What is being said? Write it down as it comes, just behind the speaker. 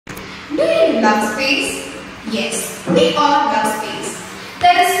Do you love space? Yes, we all love space.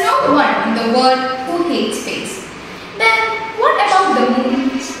 There is no one in the world who hates space. Then what about the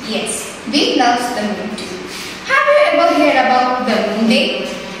moon? Yes, we love the moon too. Have you ever heard about the Moon Day?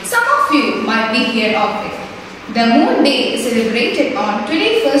 Some of you might be heard of it. The Moon Day is celebrated on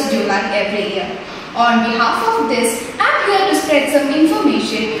 21st July every year. On behalf of this, I am here to spread some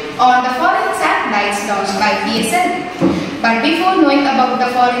information on the foreign satellites launched by PSLV. But before knowing about the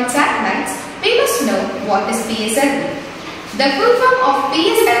foreign satellites, we must know what is PSLV. The full form of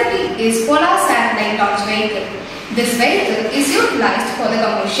PSLV is Polar Satellite Launch Vehicle. This vehicle is utilized for the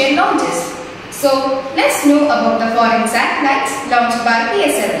commercial launches. So, let's know about the foreign satellites launched by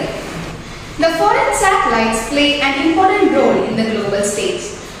PSLV. The foreign satellites play an important role in the global stage.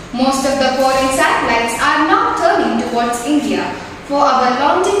 Most of the foreign satellites are now turning towards India for our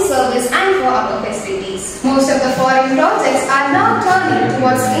launching service and for our facilities. Most of the foreign projects are now turning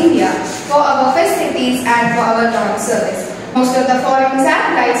towards India for our facilities and for our launch service. Most of the foreign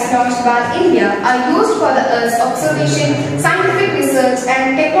satellites launched by India are used for the Earth's observation, scientific research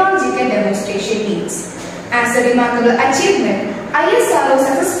and technological demonstration needs. As a remarkable achievement, ISRO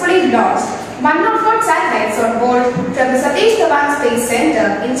successfully launched 104 satellites on board from the Satish Dhawan Space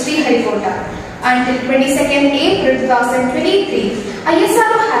Center in Sriharikota. Until 22nd April 2023,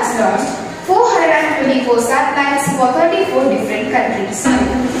 ISRO has launched 424 satellites for 34 different countries.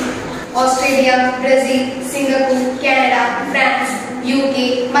 Australia, Brazil, Singapore, Canada, France,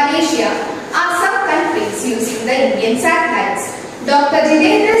 UK, Malaysia are some countries using the Indian satellites. Dr.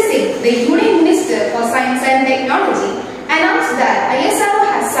 Jitendra Singh, the Union Minister for Science and Technology, announced that ISRO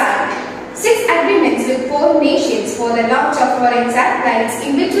has signed 6 agreements with 4 nations for the launch of foreign satellites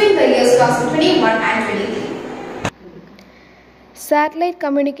in between the years 2021 and 2023. Satellite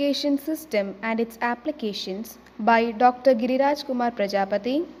Communication System and its Applications by Dr. Giriraj Kumar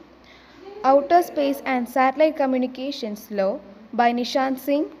Prajapati. Outer Space and Satellite Communications Law by Nishant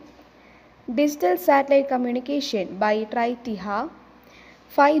Singh. Digital Satellite Communication by Trai Tiha.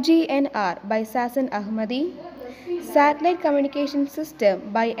 5G-NR by Sasan Ahmadi. Satellite Communication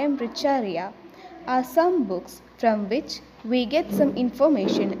System by M. Richaria are some books from which we get some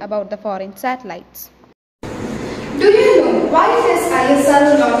information about the foreign satellites. Do you know why does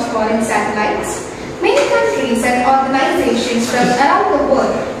ISRO launch foreign satellites? Many countries and organizations from around the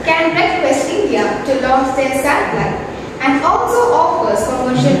world can request India to launch their satellite and also offers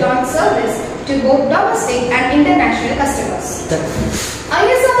commercial launch service to both domestic and international customers.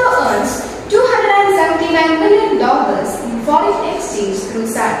 ISRO earns $279 million in foreign exchange through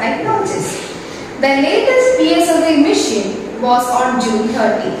satellite launches. The latest PSLV mission was on June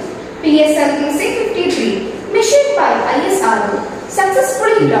 30. PSLV C-53 mission by ISRO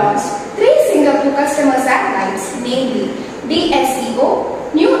successfully launched 3 Singapore customer satellites, namely DSEO,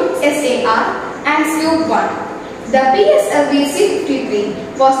 New SAR and Sloop-1. The PSLV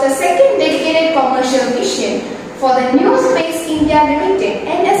C-53 was the second dedicated commercial mission for the New Space India Limited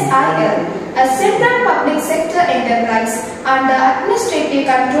 (NSIL), a central public sector enterprise under administrative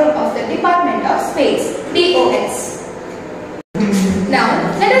control of the Department of Space (DOS). Now,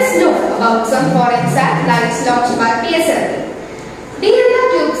 let us know about some foreign satellites launched by PSLV.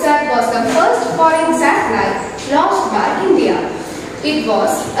 DLR-CubeSat was the first foreign satellite launched by India. It was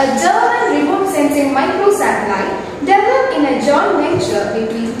a German remote sensing microsatellite developed in a joint venture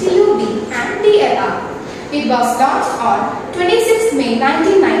between TUV and DLR. It was launched on 26 May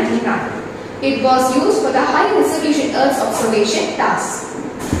 1999. It was used for the high-resolution Earth observation task.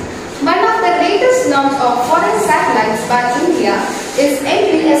 One of the latest launch of foreign satellites by India is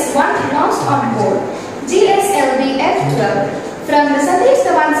LVS-1 launched on board GSLV F-12 from the Satish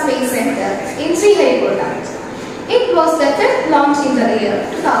Dhawan Space Center in Sriharikota. It was the 5th launch in the year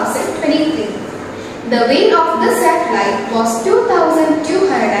 2023. The weight of the satellite was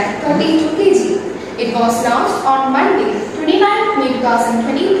 2,232 kg. It was launched on Monday, 29 May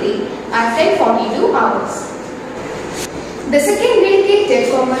 2023 at 10:42 hours. The second dedicated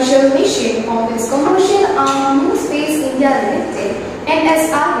commercial mission of its commercial arm New Space India Limited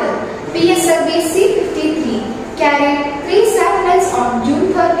 (NSIL) PSLV C-53 carried 3 satellites on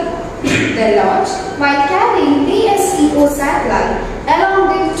June 30. The launch, while carrying DSEO satellite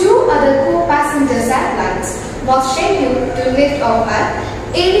along with 2 other co-passenger satellites, was scheduled to lift off at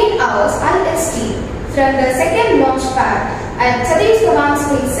 18 hours IST from the second launch pad at Satish Dhawan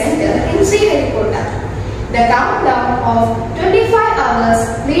Space Center in Sriharikota. The countdown of 25 hours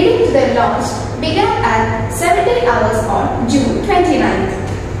leading to the launch began at 70 hours on June 29th.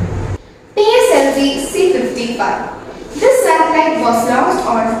 PSLV C-55. This satellite was launched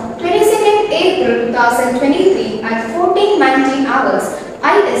on 22nd April 2023 at 14:19 hours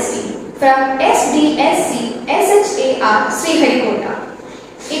IST from SDSC SHAR Sriharikota.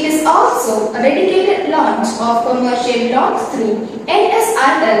 It is also a dedicated launch of commercial launch through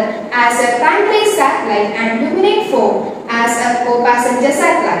NSRL as a primary satellite and Luminate 4 as a co-passenger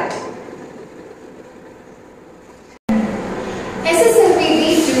satellite. SSLV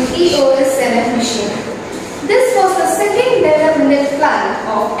V2 EOS-7 mission. This was the second development flight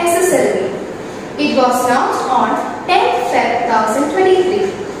of SSLV. It was launched on 10 Feb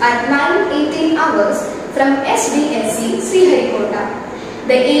 2023 at 9:18 hours from SDSC Sriharikota.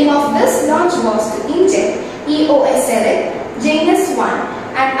 The aim of this launch was to inject EOS-7, JNS-1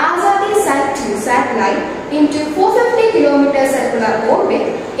 and Azadi-Sat-2 satellite into 450 km circular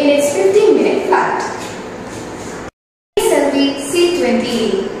orbit in its 15-minute flight. SLV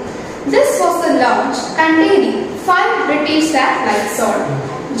C-28. This was the launch containing 5 British satellites on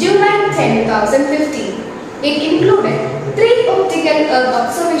July 10, 2015. It included 3 optical Earth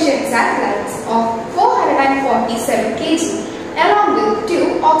observation satellites of 447 kg along with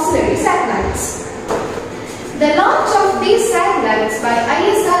 2 auxiliary satellites. The launch of these satellites by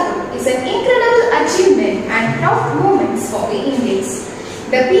ISRO is an incredible achievement and proud moments for the Indians.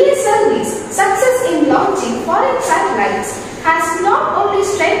 The PSLV's success in launching foreign satellites has not only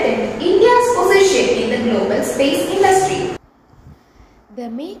strengthened India's position in the global space industry. The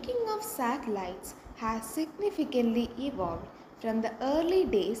making of satellites has significantly evolved from the early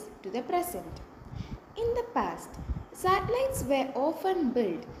days to the present. In the past, satellites were often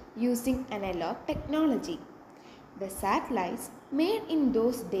built using analog technology. The satellites made in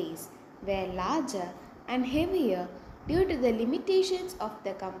those days were larger and heavier due to the limitations of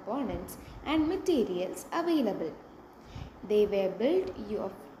the components and materials available. They were built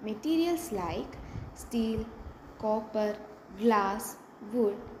of materials like steel, copper, glass,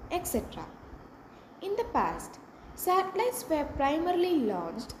 wood, etc. In the past, satellites were primarily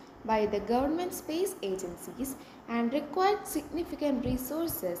launched by the government space agencies and required significant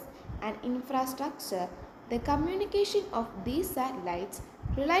resources and infrastructure. The communication of these satellites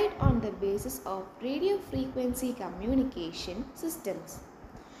relied on the basis of radio frequency communication systems.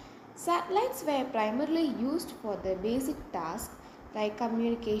 Satellites were primarily used for the basic tasks like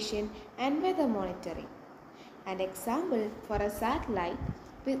communication and weather monitoring. An example for a satellite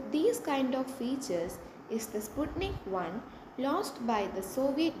with these kind of features is the Sputnik 1 launched by the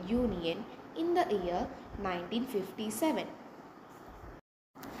Soviet Union in the year 1957.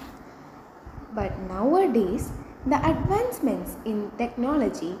 But nowadays, the advancements in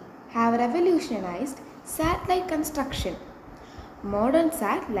technology have revolutionized satellite construction. Modern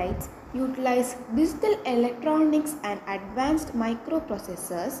satellites utilize digital electronics and advanced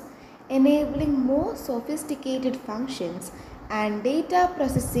microprocessors, enabling more sophisticated functions and data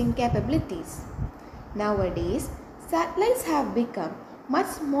processing capabilities. Nowadays, satellites have become much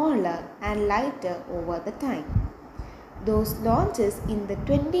smaller and lighter over the time. Those launches in the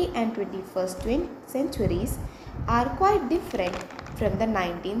 20th and 21st centuries are quite different from the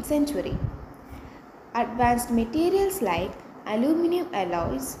 19th century. Advanced materials like aluminum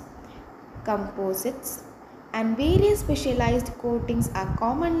alloys, composites, and various specialized coatings are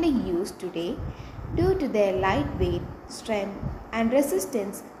commonly used today due to their lightweight, strength, and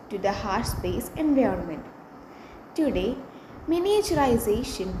resistance to the harsh space environment. Today,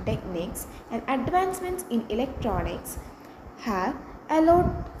 miniaturization techniques and advancements in electronics have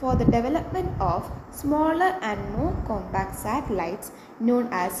allowed for the development of smaller and more compact satellites known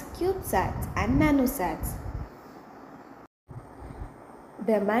as CubeSats and NanoSats.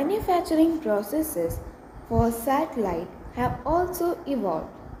 The manufacturing processes for satellite have also evolved.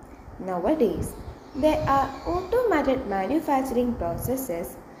 Nowadays, there are automated manufacturing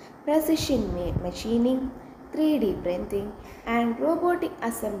processes, precision machining, 3D printing, and robotic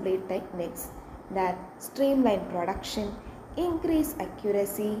assembly techniques that streamline production, increase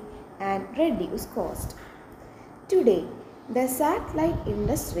accuracy, and reduce cost. Today, the satellite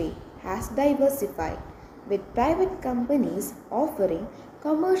industry has diversified, with private companies offering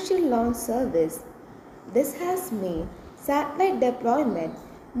commercial launch service. This has made satellite deployment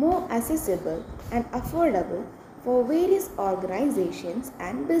more accessible and affordable for various organizations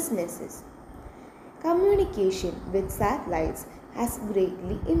and businesses. Communication with satellites has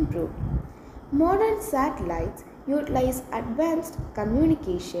greatly improved. Modern satellites utilize advanced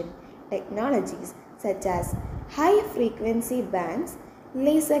communication technologies such as high-frequency bands,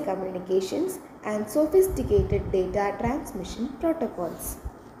 laser communications, and sophisticated data transmission protocols.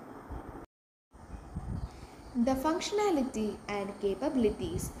 The functionality and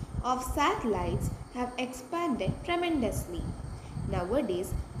capabilities of satellites have expanded tremendously.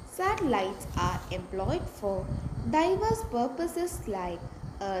 Nowadays, satellites are employed for diverse purposes like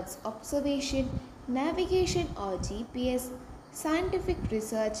Earth's observation, navigation or GPS, scientific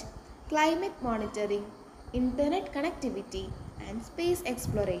research, climate monitoring, internet connectivity, and space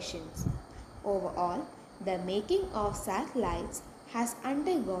explorations. Overall, the making of satellites has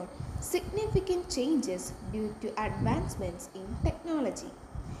undergone significant changes due to advancements in technology,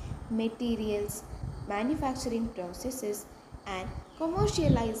 materials, manufacturing processes, and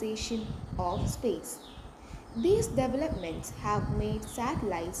commercialization of space. These developments have made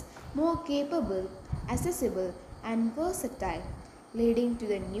satellites more capable, accessible, and versatile, leading to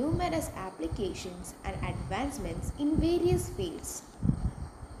the numerous applications and advancements in various fields.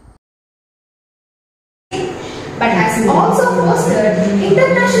 But has also fostered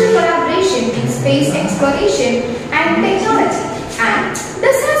international collaboration in space exploration and technology, and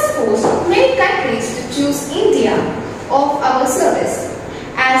this has forced many countries to choose India of our service.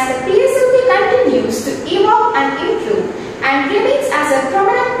 As the PSLV continues to evolve and improve and remains as a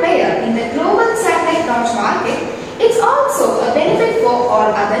prominent player in the global satellite launch market, it's also a benefit for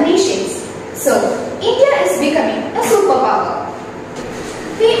all other nations. So, India is becoming a superpower.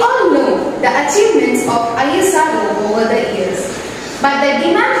 We all know the achievements of ISRO over the years, but the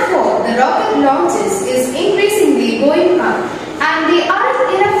demand for the rocket launches is increasingly going up, and there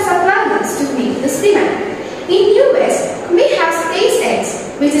aren't enough suppliers to meet this demand. In US, we have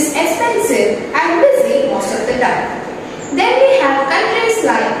SpaceX, which is expensive and busy most of the time. Then we have countries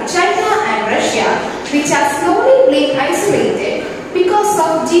like China and Russia, which are slowly being isolated because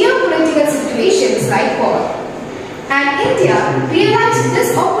of geopolitical situations like war. And India realized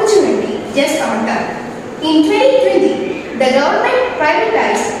this opportunity just on time. In 2020, the government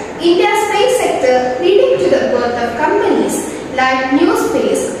privatized India's space sector, leading to the birth of companies like New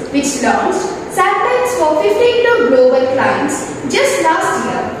Space, which launched satellites for 52 global clients just last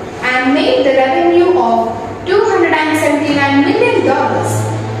year and made the revenue of $279 million.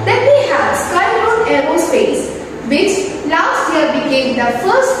 Then we have Skyroad Aerospace, which last year became the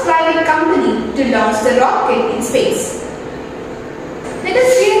first private company to launch the rocket in space. Let us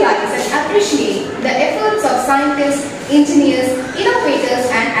realize and appreciate the efforts of scientists, engineers, innovators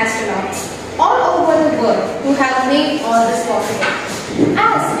and astronauts all over the world who have made all this possible.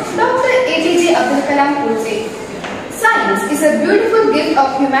 As Dr. APJ Abdul Kalam would say, science is a beautiful gift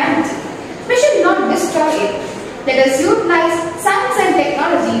of humanity. We should not destroy it. Let us utilize science and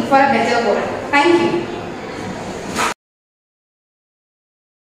technology for a better world. Thank you.